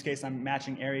required. In this case, I'm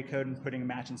matching area code and putting a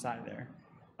match inside of there.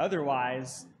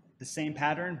 Otherwise, the same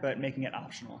pattern, but making it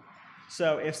optional.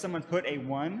 So if someone put a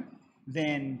 1,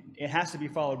 then it has to be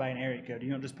followed by an area code. You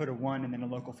don't just put a 1 and then a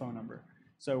local phone number.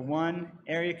 So 1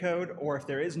 area code, or if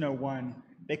there is no 1,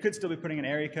 they could still be putting an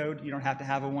area code. You don't have to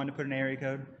have a 1 to put an area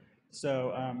code.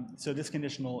 So, so this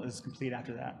conditional is complete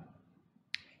after that.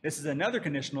 This is another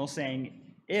conditional saying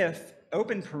if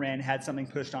open paren had something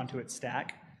pushed onto its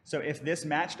stack. So if this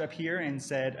matched up here and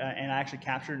said, and I actually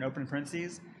captured an open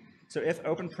parentheses. So if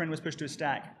open paren was pushed to a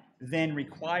stack, then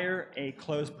require a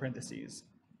closed parentheses.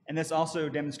 And this also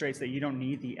demonstrates that you don't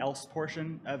need the else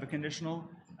portion of a conditional.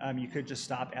 You could just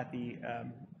stop at the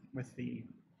with the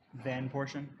then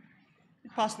portion.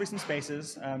 Possibly some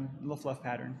spaces, a little fluff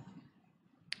pattern.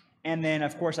 And then,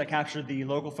 of course, I captured the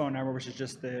local phone number, which is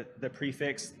just the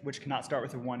prefix, which cannot start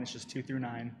with a 1. It's just 2 through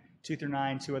 9. 2 through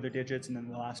 9, 2 other digits, and then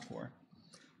the last 4.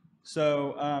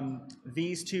 So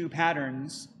these two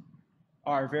patterns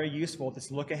are very useful,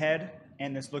 this look ahead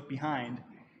and this look behind,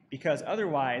 because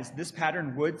otherwise this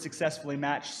pattern would successfully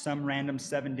match some random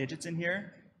 7 digits in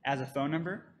here as a phone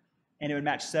number, and it would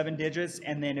match 7 digits,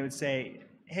 and then it would say,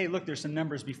 hey, look, there's some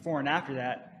numbers before and after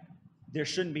that. There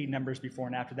shouldn't be numbers before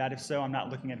and after that. If so, I'm not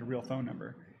looking at a real phone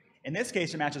number. In this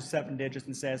case, it matches 7 digits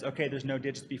and says, okay, there's no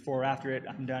digits before or after it.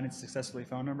 I'm done. It's successfully a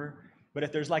phone number. But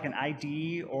if there's like an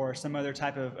ID or some other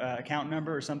type of account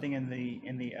number or something in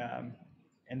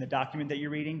the document that you're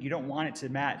reading, you don't want it to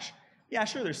match. Yeah,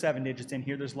 sure, there's 7 digits in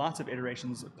here. There's lots of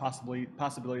iterations,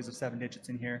 possibilities of 7 digits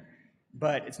in here.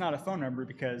 But it's not a phone number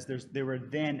because there were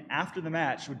then, after the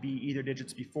match, would be either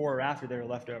digits before or after they were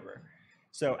left over.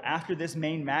 So after this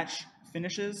main match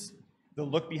finishes, the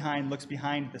look behind looks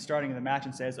behind the starting of the match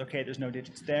and says, okay, there's no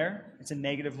digits there. It's a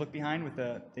negative look behind with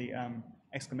the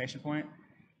exclamation point.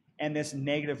 And this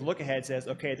negative look ahead says,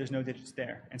 okay, there's no digits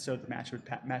there. And so the match would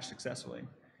match successfully.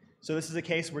 So this is a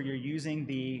case where you're using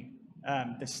the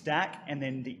stack, and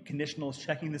then the conditional is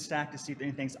checking the stack to see if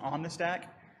anything's on the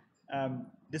stack.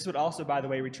 This would also, by the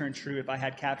way, return true if I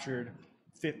had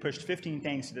pushed 15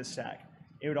 things to this stack.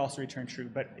 It would also return true.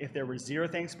 But if there were 0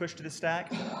 things pushed to the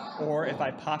stack, or if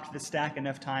I popped the stack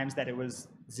enough times that it was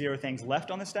 0 things left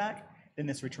on the stack, then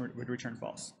this would return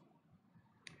false.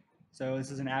 So this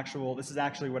is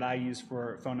actually what I use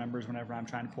for phone numbers whenever I'm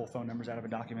trying to pull phone numbers out of a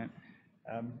document.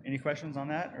 Any questions on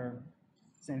that, or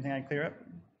is there anything I can clear up?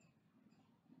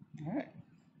 All right.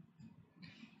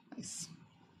 Nice.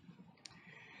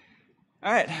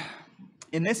 All right.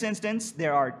 In this instance,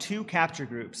 there are 2 capture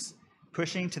groups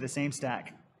pushing to the same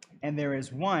stack, and there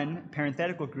is 1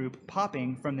 parenthetical group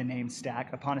popping from the named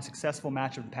stack upon a successful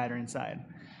match of the pattern inside.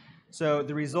 So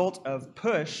the result that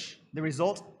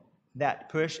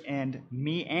push and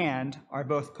me and are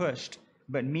both pushed,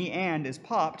 but me and is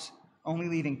popped, only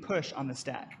leaving push on the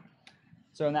stack.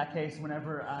 So in that case,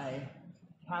 whenever I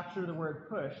capture the word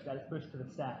push, that is pushed to the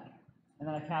stack. And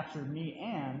then I capture me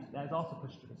and, that is also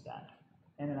pushed to the stack.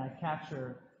 And then I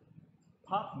capture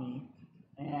pop me,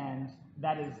 and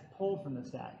that is pulled from the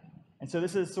stack. And so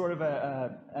this is sort of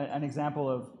an example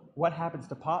of what happens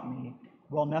to pop me.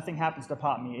 Well, nothing happens to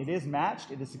pop me. It is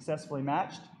matched, it is successfully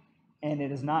matched, and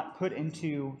it is not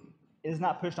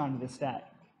pushed onto the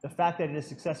stack. The fact that it is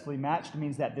successfully matched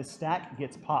means that this stack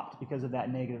gets popped because of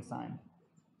that negative sign.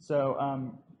 So,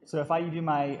 so if I do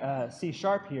my C#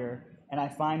 here, and I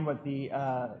find what the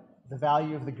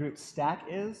value of the group stack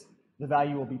is, the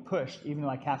value will be pushed, even though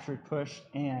I captured push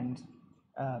and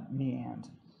me and.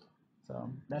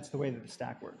 So that's the way that the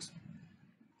stack works.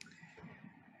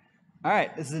 All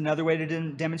right, this is another way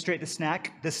to demonstrate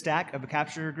the stack of a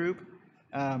capture group.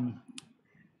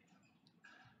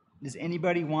 Does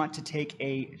anybody want to take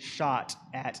a shot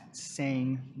at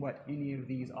saying what any of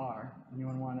these are?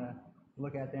 Anyone want to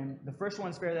look at them? The first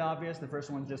one's fairly obvious. The first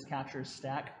one just captures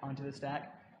stack onto the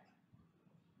stack.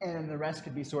 And the rest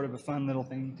could be sort of a fun little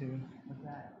thing to look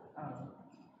at.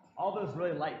 All those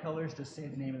really light colors just say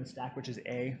the name of the stack, which is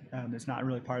A. It's not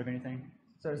really part of anything.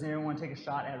 So does anyone want to take a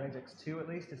shot at Regex 2 at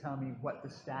least to tell me what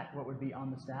would be on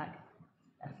the stack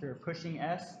after pushing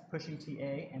S, pushing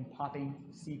TA, and popping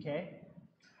CK?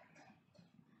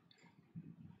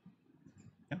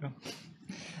 Okay.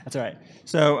 That's all right.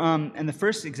 So in the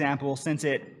first example, since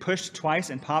it pushed twice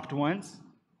and popped once,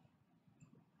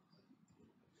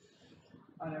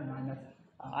 oh, never mind.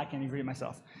 I can't even read it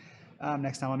myself.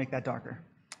 Next time I'll make that darker.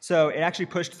 So it actually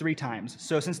pushed 3 times.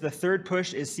 So since the third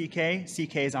push is CK,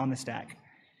 CK is on the stack.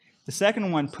 The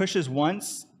second one pushes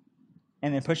once,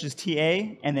 and then pushes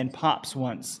TA, and then pops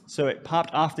once. So it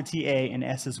popped off the TA, and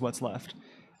S is what's left.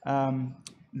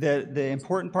 The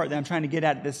important part that I'm trying to get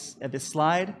at this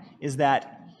slide is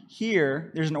that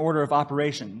here there's an order of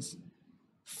operations.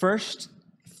 First,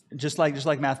 just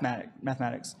like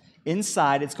mathematics,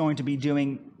 inside it's going to do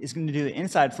the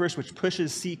inside first, which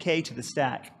pushes CK to the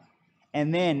stack,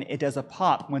 and then it does a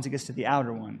pop once it gets to the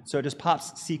outer one. So it just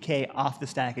pops CK off the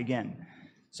stack again.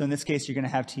 So in this case, you're going to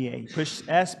have TA. Push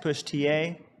S, push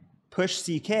TA, push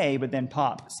CK, but then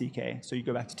pop CK. So you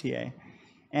go back to TA.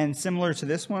 And similar to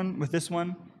this one, with this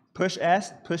one, push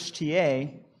S, push TA,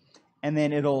 and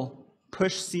then it'll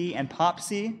push C and pop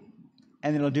C,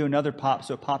 and then it'll do another pop,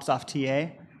 so it pops off TA,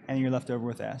 and then you're left over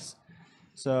with S.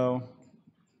 So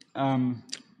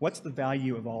what's the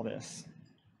value of all this?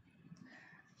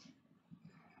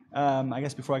 I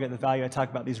guess before I get the value, I talk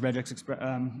about these regex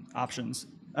options.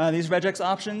 These regex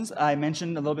options I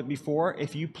mentioned a little bit before.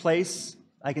 If you place,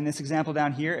 like in this example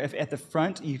down here, if at the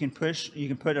front you can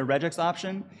put a regex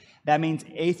option, that means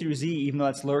A through Z, even though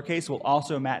that's lowercase, will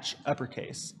also match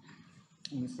uppercase.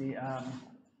 You can see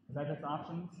regex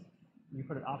options. you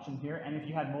put an option here, and if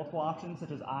you had multiple options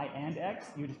such as I and X,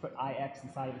 you just put IX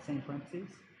inside of the same parentheses.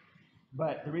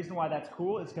 But the reason why that's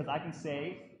cool is because I can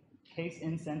say case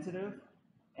insensitive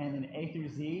and then A through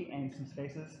Z and some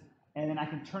spaces, and then I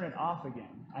can turn it off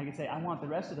again. I can say I want the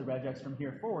rest of the regex from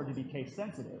here forward to be case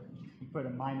sensitive. You put a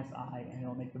 -I and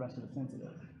it'll make the rest of it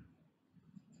sensitive.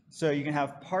 So you can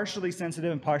have partially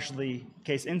sensitive and partially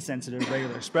case insensitive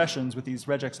regular expressions with these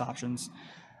regex options.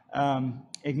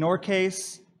 Ignore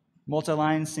case,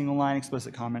 multi-line, single line,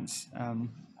 explicit comments. I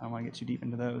don't want to get too deep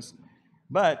into those.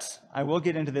 But I will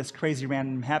get into this crazy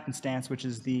random happenstance, which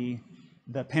is the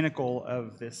pinnacle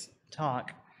of this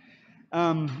talk.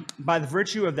 By the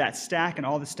virtue of that stack and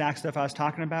all the stack stuff I was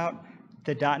talking about,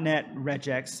 the .NET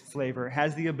Regex flavor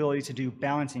has the ability to do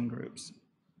balancing groups.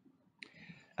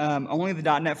 Only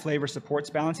the .NET flavor supports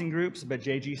balancing groups, but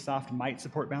JGSoft might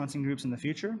support balancing groups in the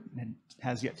future, and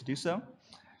has yet to do so.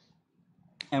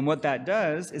 And what that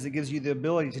does is it gives you the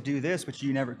ability to do this, which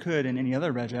you never could in any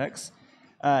other regex.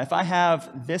 If I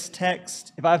have this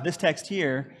text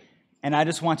here, and I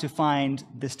just want to find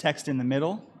this text in the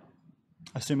middle,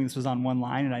 assuming this was on one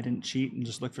line and I didn't cheat and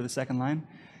just look for the second line,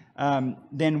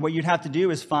 then what you'd have to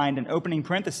do is find an opening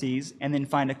parentheses and then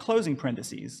find a closing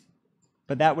parentheses.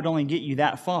 But that would only get you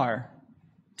that far,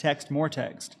 text, more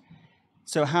text.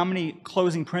 So how many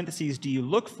closing parentheses do you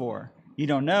look for? You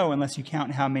don't know unless you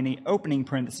count how many opening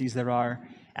parentheses there are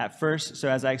at first. So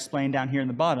as I explained down here in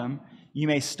the bottom, you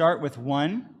may start with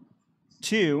 1,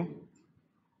 2,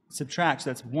 subtract, so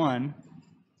that's 1,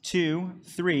 2,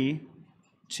 3,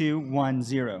 2, 1,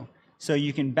 0. So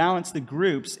you can balance the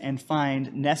groups and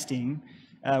find nesting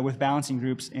with balancing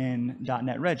groups in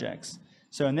 .NET Regex.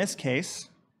 So in this case,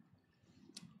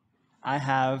 I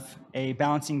have a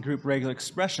balancing group regular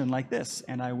expression like this,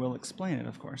 and I will explain it,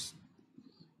 of course.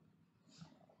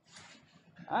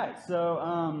 All right,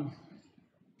 so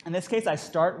in this case, I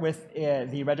start with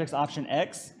the regex option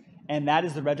X, and that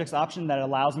is the regex option that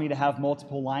allows me to have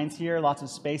multiple lines here, lots of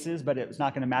spaces, but it's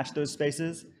not going to match those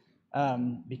spaces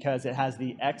because it has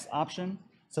the X option.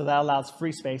 So that allows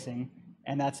free spacing,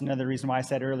 and that's another reason why I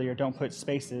said earlier, don't put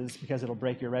spaces because it'll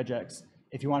break your regex.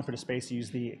 If you want to put a space,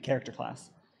 use the character class.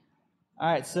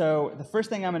 All right, so the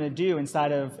first thing I'm going to do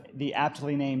inside of the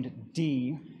aptly named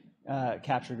D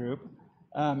capture group,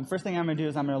 first thing I'm going to do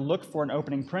is I'm going to look for an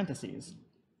opening parentheses.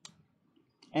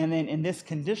 And then in this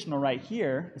conditional right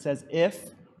here, it says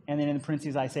if, and then in the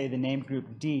parentheses I say the named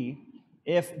group D.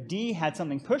 If D had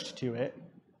something pushed to it,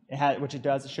 which it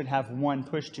does, it should have 1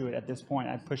 pushed to it at this point.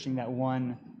 I'm pushing that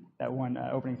one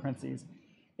opening parentheses.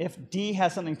 If D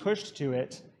has something pushed to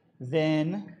it,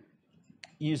 then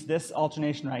use this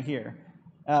alternation right here.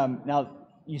 Now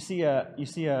you see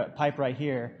a pipe right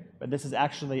here, but this is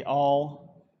actually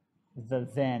all the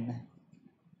then,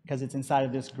 because it's inside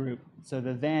of this group. So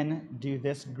the then do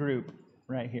this group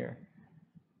right here.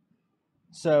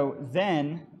 So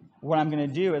then what I'm going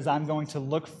to do is I'm going to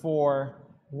look for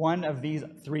one of these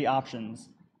 3 options.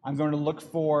 I'm going to look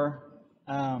for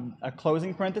a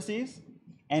closing parentheses,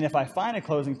 and if I find a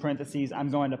closing parentheses, I'm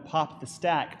going to pop the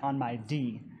stack on my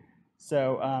D. So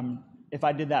if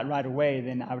I did that right away,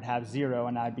 then I would have 0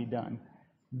 and I'd be done.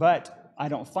 But I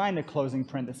don't find a closing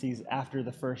parentheses after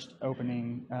the first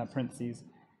opening parentheses.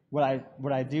 What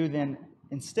I do then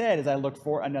instead is I look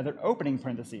for another opening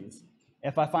parentheses.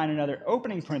 If I find another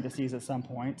opening parentheses at some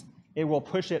point, it will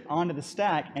push it onto the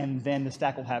stack, and then the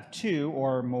stack will have 2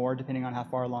 or more, depending on how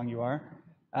far along you are.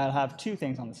 It'll have 2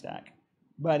 things on the stack.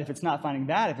 But if it's not finding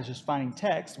that, if it's just finding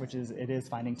text, which it is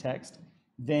finding text,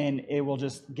 then it will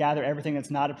just gather everything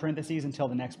that's not a parentheses until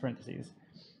the next parentheses.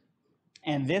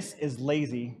 And this is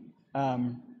lazy,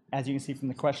 as you can see from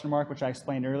the question mark, which I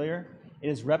explained earlier. It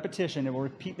is repetition. It will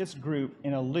repeat this group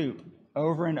in a loop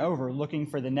over and over, looking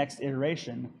for the next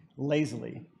iteration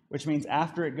lazily, which means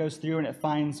after it goes through and it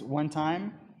finds one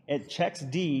time, it checks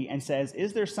D and says,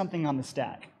 is there something on the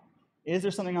stack? Is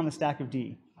there something on the stack of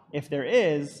D? If there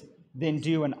is, then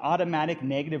do an automatic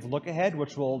negative look ahead,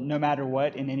 which will, no matter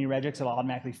what, in any regex, it'll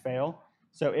automatically fail.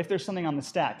 So if there's something on the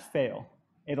stack, fail.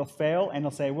 It'll fail, and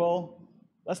it'll say, well,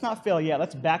 let's not fail yet.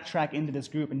 Let's backtrack into this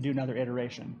group and do another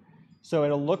iteration. So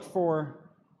it'll look for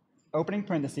opening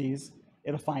parentheses.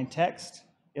 It'll find text.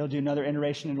 It'll do another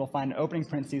iteration, and it'll find an opening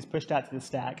parentheses pushed out to the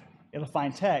stack. It'll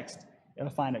find text. It'll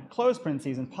find a closed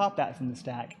parentheses and pop that from the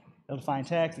stack. It'll find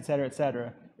text, et cetera, et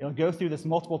cetera. It'll go through this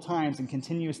multiple times and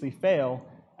continuously fail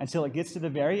until it gets to the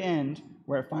very end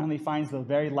where it finally finds the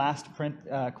very last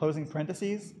closing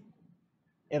parentheses.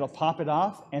 It'll pop it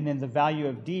off, and then the value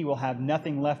of D will have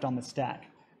nothing left on the stack.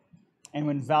 And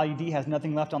when value D has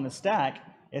nothing left on the stack,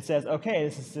 it says, okay,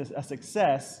 this is a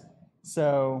success.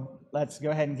 So let's go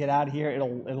ahead and get out of here.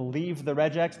 It'll leave the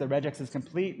regex. The regex is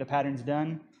complete. The pattern's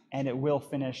done, and it will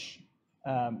finish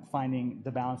finding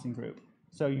the balancing group.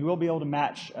 So you will be able to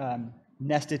match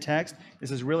nested text.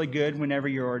 This is really good whenever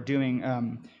you're doing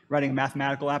writing a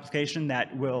mathematical application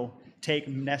that will take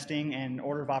nesting and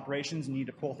order of operations and you need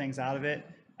to pull things out of it.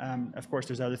 Of course,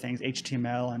 there's other things,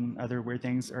 HTML and other weird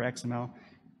things, or XML.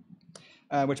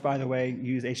 Which, by the way,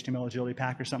 use HTML agility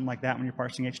pack or something like that when you're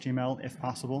parsing HTML, if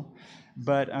possible.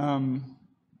 But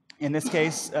in this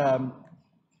case,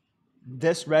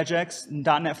 this regex,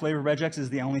 .NET Flavor of Regex, is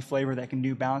the only flavor that can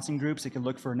do balancing groups. It can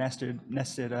look for nested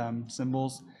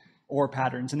symbols or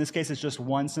patterns. In this case, it's just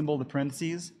one symbol, the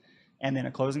parentheses, and then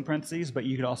a closing parentheses, but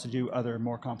you could also do other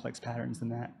more complex patterns than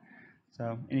that.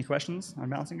 So any questions on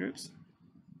balancing groups?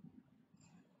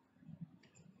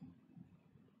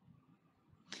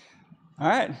 All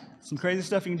right, some crazy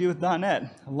stuff you can do with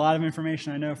 .NET. A lot of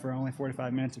information I know for only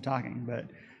 45 minutes of talking, but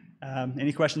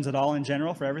any questions at all in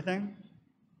general for everything?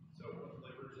 So what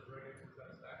flavors of Regex is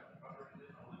that stack operated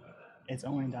in? Only .NET? It's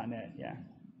only .NET, yeah.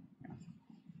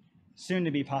 Soon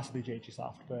to be possibly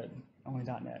JGSoft, but only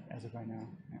 .NET as of right now.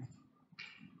 Yeah.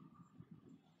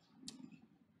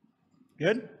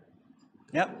 Good?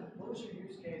 Yep. What was your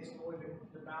use case for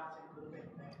the balancing grouping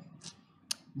thing?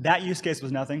 That use case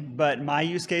was nothing, but my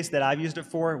use case that I've used it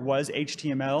for was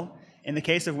HTML. In the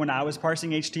case of when I was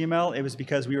parsing HTML, it was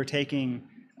because we were taking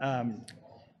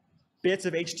bits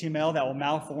of HTML that were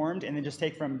malformed and then just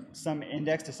take from some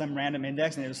index to some random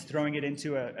index, and it was throwing it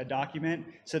into a document.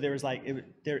 So there was like,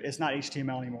 it's not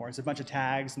HTML anymore. It's a bunch of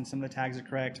tags, and some of the tags are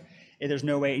correct. There's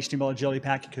no way HTML agility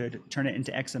pack could turn it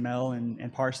into XML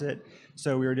and parse it.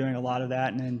 So we were doing a lot of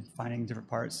that and then finding different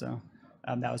parts. So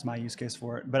that was my use case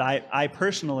for it. But I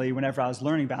personally, whenever I was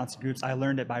learning balancing groups, I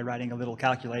learned it by writing a little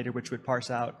calculator which would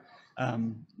parse out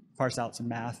some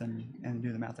math and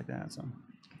do the math like that. So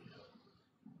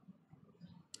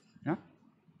yeah,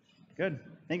 good.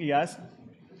 Thank you guys.